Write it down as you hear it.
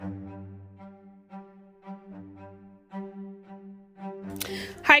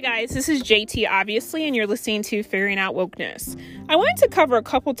Hi guys, this is JT obviously, and you're listening to Figuring Out Wokeness. I wanted to cover a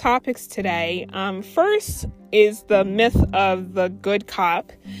couple topics today. First is the myth of the good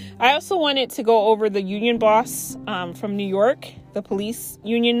cop. I also wanted to go over the union boss from New York, the police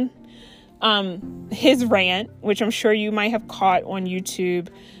union, his rant, which I'm sure you might have caught on YouTube,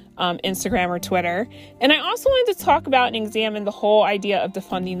 Instagram, or Twitter. And I also wanted to talk about and examine the whole idea of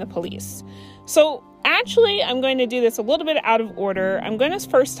defunding the police. So actually, I'm going to do this a little bit out of order. I'm going to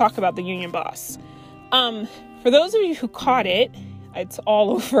first talk about the union boss. For those of you who caught it, it's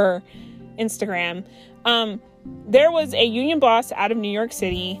all over Instagram. There was a union boss out of New York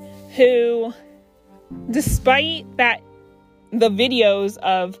City who, despite that, the videos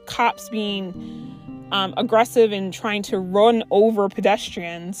of cops being aggressive and trying to run over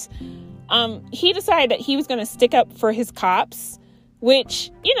pedestrians, he decided that he was going to stick up for his cops, which,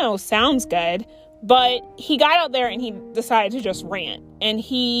 sounds good. But he got out there and he decided to just rant. And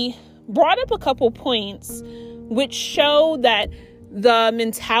he brought up a couple points which show that the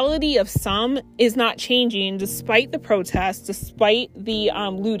mentality of some is not changing despite the protests, despite the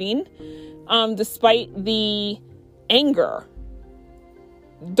looting, despite the anger.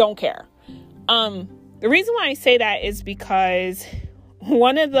 Don't care. The reason why I say that is because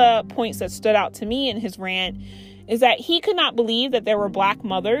one of the points that stood out to me in his rant is that he could not believe that there were Black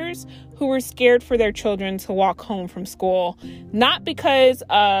mothers who were scared for their children to walk home from school, not because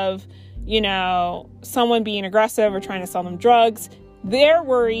of, someone being aggressive or trying to sell them drugs. They're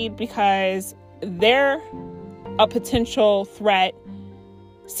worried because they're a potential threat,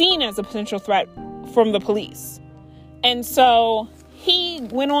 seen as a potential threat from the police. And so he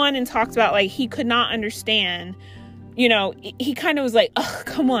went on and talked about, he could not understand, he kind of was like, oh,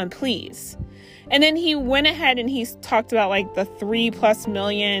 come on, please. And then he went ahead and he talked about the 3+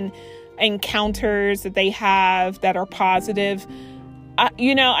 million encounters that they have that are positive.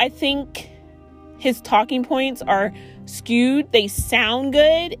 I think his talking points are skewed. They sound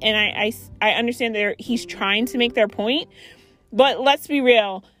good. And I understand he's trying to make their point. But let's be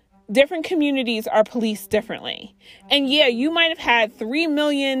real. Different communities are policed differently. And yeah, you might have had 3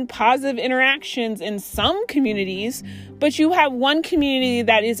 million positive interactions in some communities, but you have one community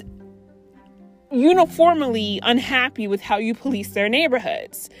that is uniformly unhappy with how you police their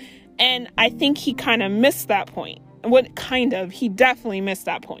neighborhoods. And I think he kind of missed that point. He definitely missed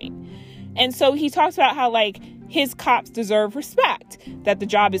that point. And so he talks about how his cops deserve respect, that the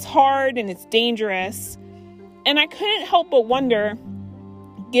job is hard and it's dangerous. And I couldn't help but wonder,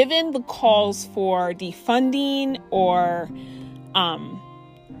 given the calls for defunding or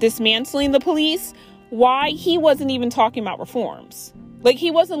dismantling the police, why he wasn't even talking about reforms.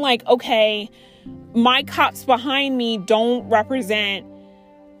 He wasn't okay, my cops behind me don't represent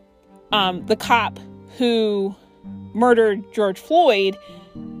the cop who murdered George Floyd.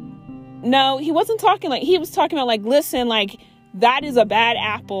 No, he wasn't talking he was talking about listen, that is a bad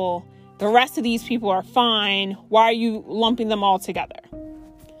apple. The rest of these people are fine. Why are you lumping them all together?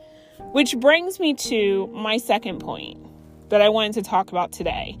 Which brings me to my second point that I wanted to talk about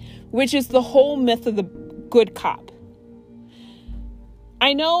today, which is the whole myth of the good cop.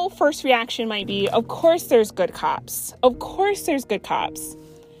 I know first reaction might be, of course there's good cops. Of course there's good cops.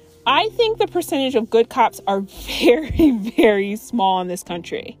 I think the percentage of good cops are very, very small in this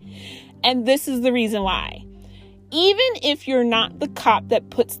country. And this is the reason why. Even if you're not the cop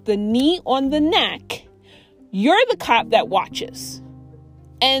that puts the knee on the neck, you're the cop that watches.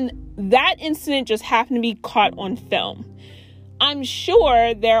 And that incident just happened to be caught on film. I'm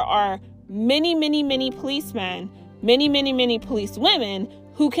sure there are many, many, many policemen, many, many, many police women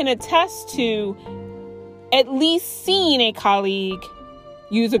who can attest to at least seeing a colleague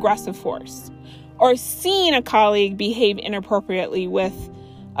use aggressive force or seeing a colleague behave inappropriately with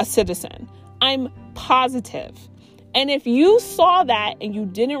a citizen. I'm positive. And if you saw that and you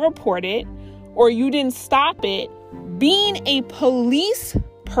didn't report it or you didn't stop it, being a police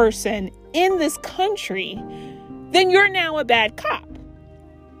person in this country, then you're now a bad cop.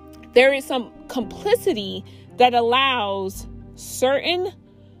 There is some complicity that allows certain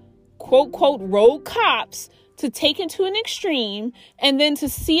quote rogue cops to take it to an extreme and then to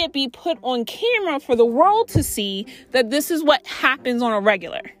see it be put on camera for the world to see that this is what happens on a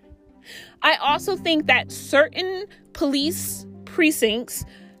regular. I also think that certain police precincts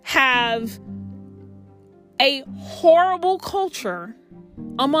have a horrible culture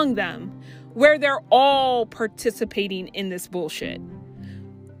among them where they're all participating in this bullshit.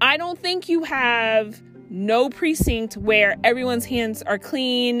 I don't think you have no precinct where everyone's hands are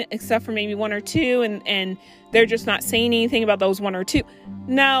clean except for maybe one or two and they're just not saying anything about those one or two.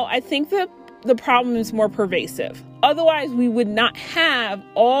 No, I think the the problem is more pervasive. Otherwise, we would not have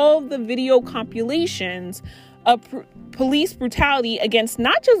all the video compilations of police brutality against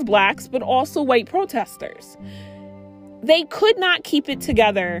not just blacks, but also white protesters. They could not keep it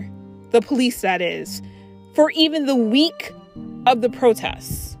together, the police that is, for even the week of the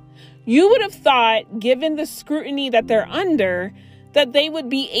protests. You would have thought, given the scrutiny that they're under, that they would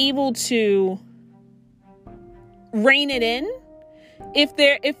be able to rein it in if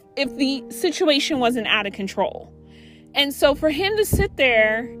the situation wasn't out of control. And so for him to sit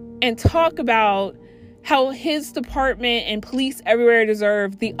there and talk about how his department and police everywhere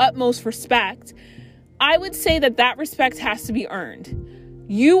deserve the utmost respect, I would say that respect has to be earned.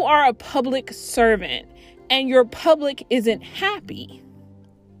 You are a public servant and your public isn't happy.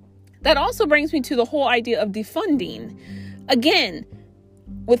 That also brings me to the whole idea of defunding. Again,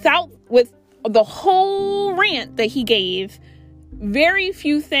 with the whole rant that he gave, very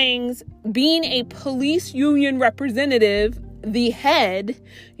few things, being a police union representative, the head,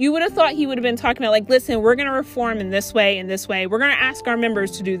 you would have thought he would have been talking about, like, listen, we're going to reform in this way and this way. We're going to ask our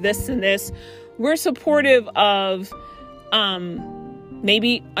members to do this and this. We're supportive of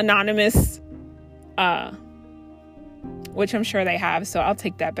maybe anonymous, which I'm sure they have, so I'll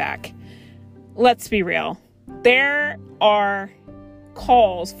take that back. Let's be real. There are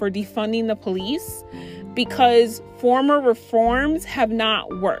calls for defunding the police because former reforms have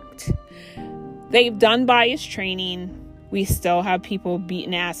not worked. They've done bias training. We still have people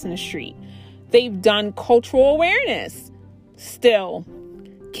beating ass in the street. They've done cultural awareness. Still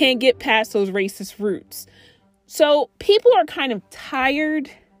can't get past those racist roots. So people are kind of tired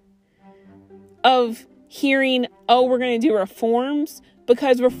of hearing, oh, we're going to do reforms,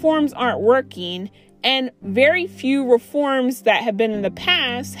 because reforms aren't working. And very few reforms that have been in the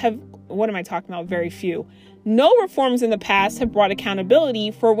past what am I talking about? Very few. No reforms in the past have brought accountability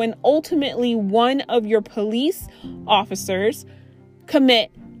for when ultimately one of your police officers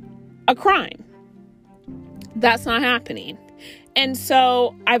commit a crime. That's not happening. And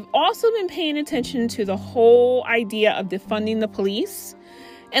so I've also been paying attention to the whole idea of defunding the police.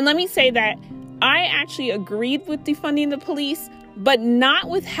 And let me say that I actually agreed with defunding the police, but not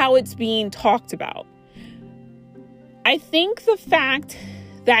with how it's being talked about. I think the fact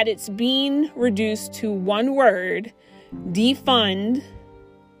that it's being reduced to one word, defund,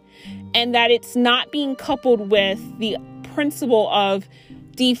 and that it's not being coupled with the principle of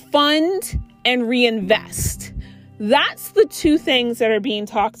defund and reinvest. That's the two things that are being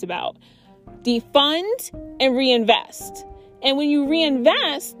talked about. Defund and reinvest. And when you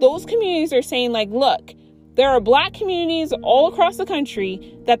reinvest, those communities are saying, like, look, there are black communities all across the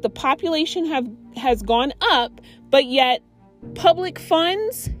country that the population has gone up, but yet public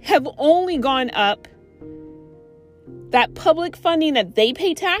funds have only gone up. That public funding that they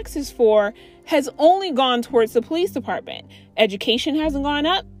pay taxes for has only gone towards the police department. Education hasn't gone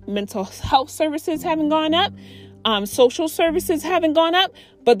up. Mental health services haven't gone up. Social services haven't gone up.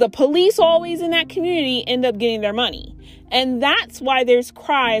 But the police always in that community end up getting their money. And that's why there's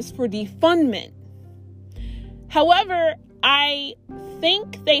cries for defundment. However, I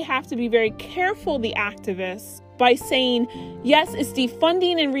think they have to be very careful, the activists, by saying, yes, it's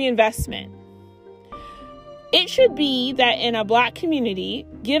defunding and reinvestment. It should be that in a black community,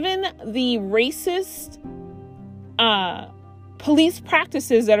 given the racist police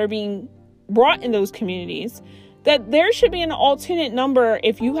practices that are being brought in those communities, that there should be an alternate number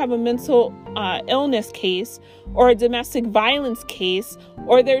if you have a mental illness case or a domestic violence case,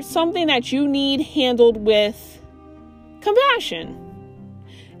 or there's something that you need handled with compassion.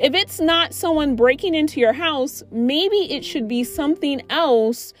 If it's not someone breaking into your house, maybe it should be something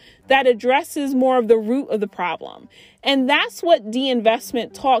else that addresses more of the root of the problem. And that's what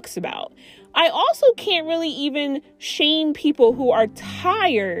de-investment talks about. I also can't really even shame people who are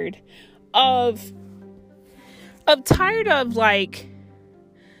tired of like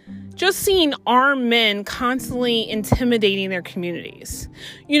just seeing armed men constantly intimidating their communities.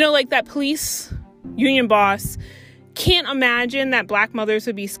 You know, like that police union boss can't imagine that black mothers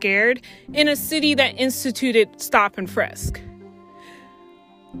would be scared in a city that instituted stop and frisk.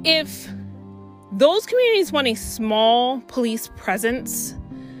 If those communities want a small police presence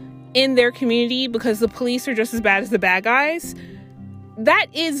in their community because the police are just as bad as the bad guys, that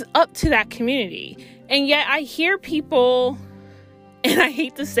is up to that community. And yet I hear people, and I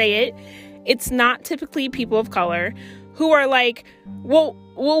hate to say it, it's not typically people of color, who are like,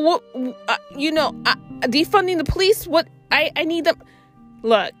 defunding the police, I need them.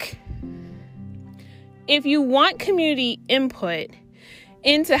 Look, if you want community input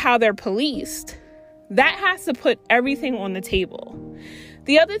into how they're policed, that has to put everything on the table.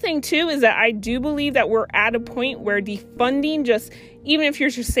 The other thing too is that I do believe that we're at a point where defunding, just even if you're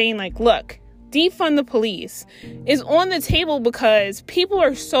just saying like, look, defund the police, is on the table because people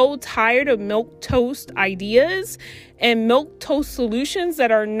are so tired of milquetoast ideas and milquetoast solutions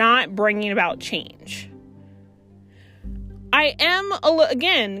that are not bringing about change. I am,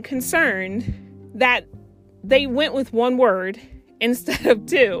 again, concerned that they went with one word instead of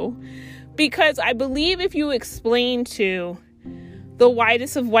two, because I believe if you explain to the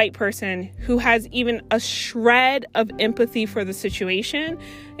whitest of white person who has even a shred of empathy for the situation,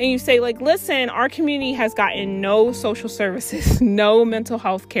 and you say like, listen, our community has gotten no social services, no mental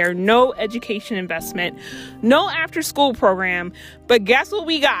health care, no education investment, no after school program, but guess what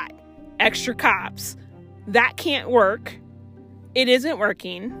we got? Extra cops. That can't work. It isn't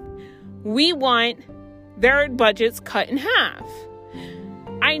working. We want their budgets cut in half.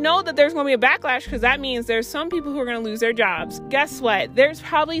 I know that there's going to be a backlash because that means there's some people who are going to lose their jobs. Guess what? There's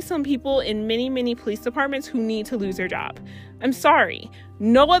probably some people in many, many police departments who need to lose their job. I'm sorry.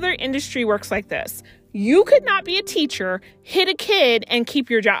 No other industry works like this. You could not be a teacher, hit a kid, and keep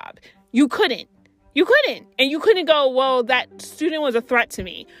your job. You couldn't. You couldn't. And you couldn't go, well, that student was a threat to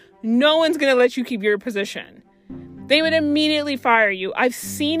me. No one's going to let you keep your position. They would immediately fire you. I've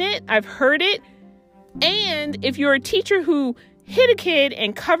seen it. I've heard it. And if you're a teacher who hit a kid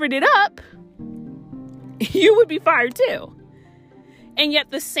and covered it up, you would be fired too. And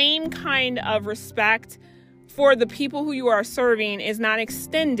yet the same kind of respect for the people who you are serving is not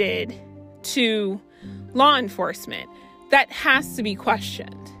extended to law enforcement. That has to be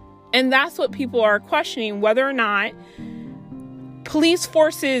questioned. And that's what people are questioning, whether or not police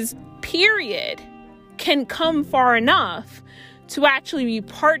forces, period, can come far enough to actually be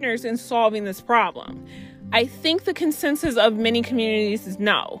partners in solving this problem. I think the consensus of many communities is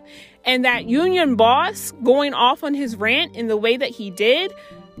no. And that union boss going off on his rant in the way that he did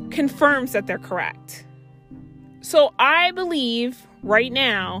confirms that they're correct. So I believe right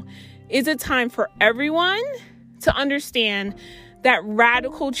now is a time for everyone to understand that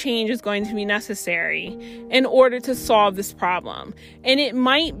radical change is going to be necessary in order to solve this problem. And it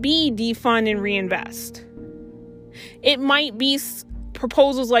might be defund and reinvest. It might be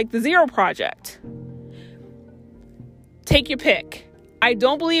proposals like the Zero Project. Take your pick. I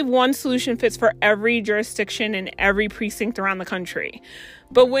don't believe one solution fits for every jurisdiction and every precinct around the country.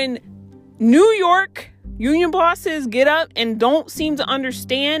 But when New York union bosses get up and don't seem to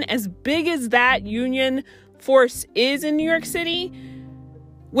understand, as big as that union force is in New York City,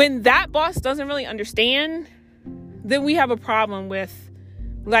 when that boss doesn't really understand, then we have a problem with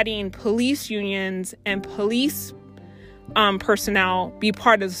letting police unions and police personnel be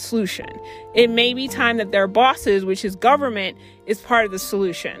part of the solution. It may be time that their bosses, which is government, is part of the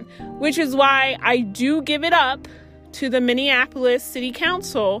solution, which is why I do give it up to the Minneapolis City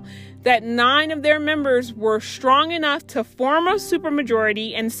Council that 9 of their members were strong enough to form a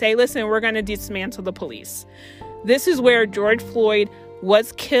supermajority and say, listen, we're going to dismantle the police. This is where George Floyd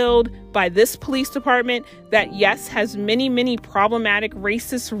was killed by this police department that, yes, has many, many problematic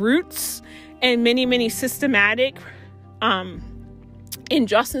racist roots and many, many systematic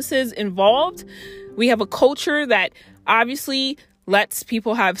injustices involved. We have a culture that obviously lets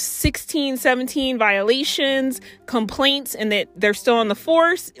people have 16, 17 violations, complaints, and that they're still on the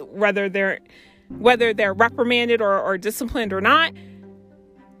force, whether they're reprimanded or disciplined or not.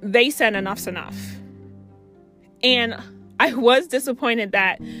 They said enough's enough. And I was disappointed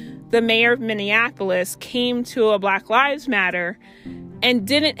that the mayor of Minneapolis came to a Black Lives Matter and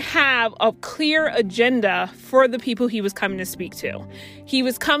didn't have a clear agenda for the people he was coming to speak to. He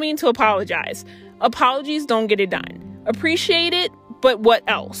was coming to apologize. Apologies don't get it done. Appreciate it, but what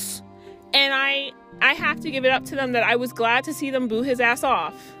else? And I have to give it up to them that I was glad to see them boo his ass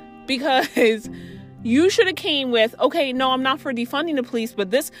off, because you should have came with, okay, no, I'm not for defunding the police,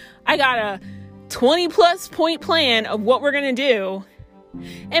 but this, I got a 20 plus point plan of what we're going to do.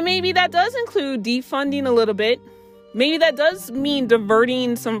 And maybe that does include defunding a little bit. Maybe that does mean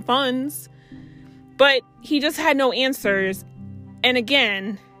diverting some funds, but he just had no answers. And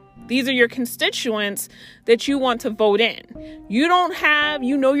again, these are your constituents that you want to vote in. You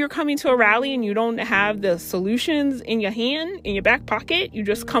know you're coming to a rally and you don't have the solutions in your hand, in your back pocket. You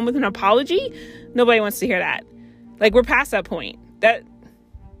just come with an apology. Nobody wants to hear that. Like, we're past that point. That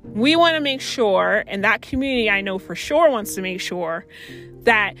we want to make sure, and that community I know for sure wants to make sure,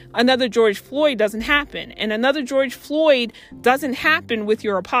 that another George Floyd doesn't happen. And another George Floyd doesn't happen with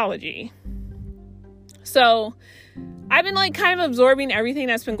your apology. So I've been kind of absorbing everything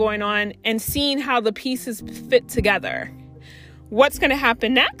that's been going on and seeing how the pieces fit together. What's going to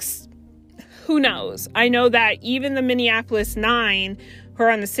happen next? Who knows? I know that even the Minneapolis 9 who who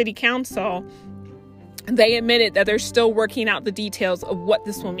are on the city council, they admitted that they're still working out the details of what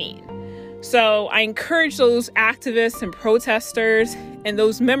this will mean. So I encourage those activists and protesters and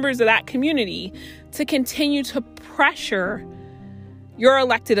those members of that community to continue to pressure your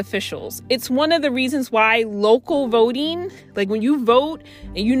elected officials. It's one of the reasons why local voting, like when you vote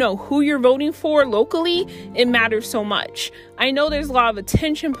and you know who you're voting for locally, it matters so much. I know there's a lot of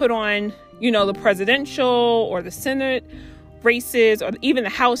attention put on, the presidential or the Senate races or even the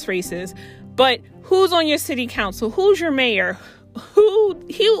House races, but who's on your city council? Who's your mayor?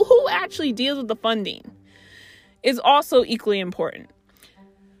 Who actually deals with the funding is also equally important.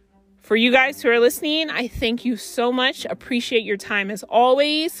 For you guys who are listening, I thank you so much. Appreciate your time as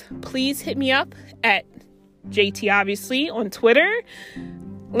always. Please hit me up at JT Obviously on Twitter.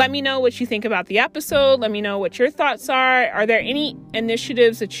 Let me know what you think about the episode. Let me know what your thoughts are. Are there any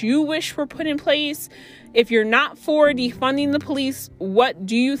initiatives that you wish were put in place? If you're not for defunding the police, what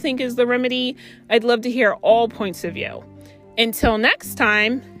do you think is the remedy? I'd love to hear all points of view. Until next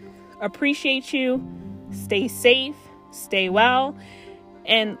time, appreciate you. Stay safe, stay well,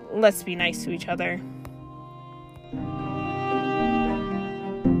 and let's be nice to each other.